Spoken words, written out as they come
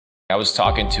I was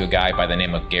talking to a guy by the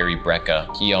name of Gary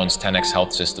Brecka. He owns 10X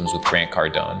Health Systems with Grant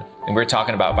Cardone. And we were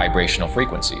talking about vibrational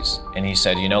frequencies. And he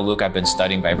said, you know, Luke, I've been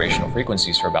studying vibrational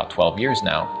frequencies for about 12 years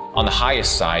now. On the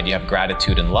highest side, you have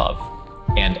gratitude and love.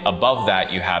 And above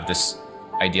that, you have this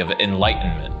idea of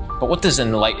enlightenment. But what does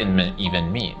enlightenment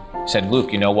even mean? He said,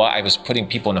 Luke, you know what? I was putting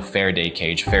people in a Faraday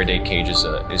cage. Faraday cage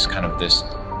is kind of this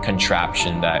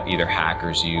contraption that either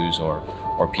hackers use or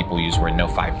people use where no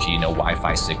 5G, no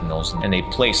Wi-Fi signals, and they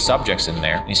place subjects in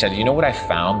there. And he said, you know what I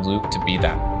found, Luke, to be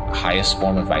that highest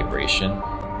form of vibration?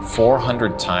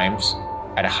 400 times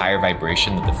at a higher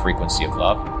vibration than the frequency of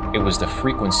love. It was the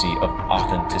frequency of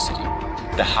authenticity.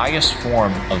 The highest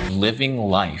form of living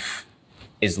life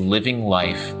is living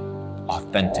life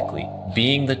authentically,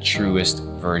 being the truest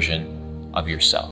version of yourself.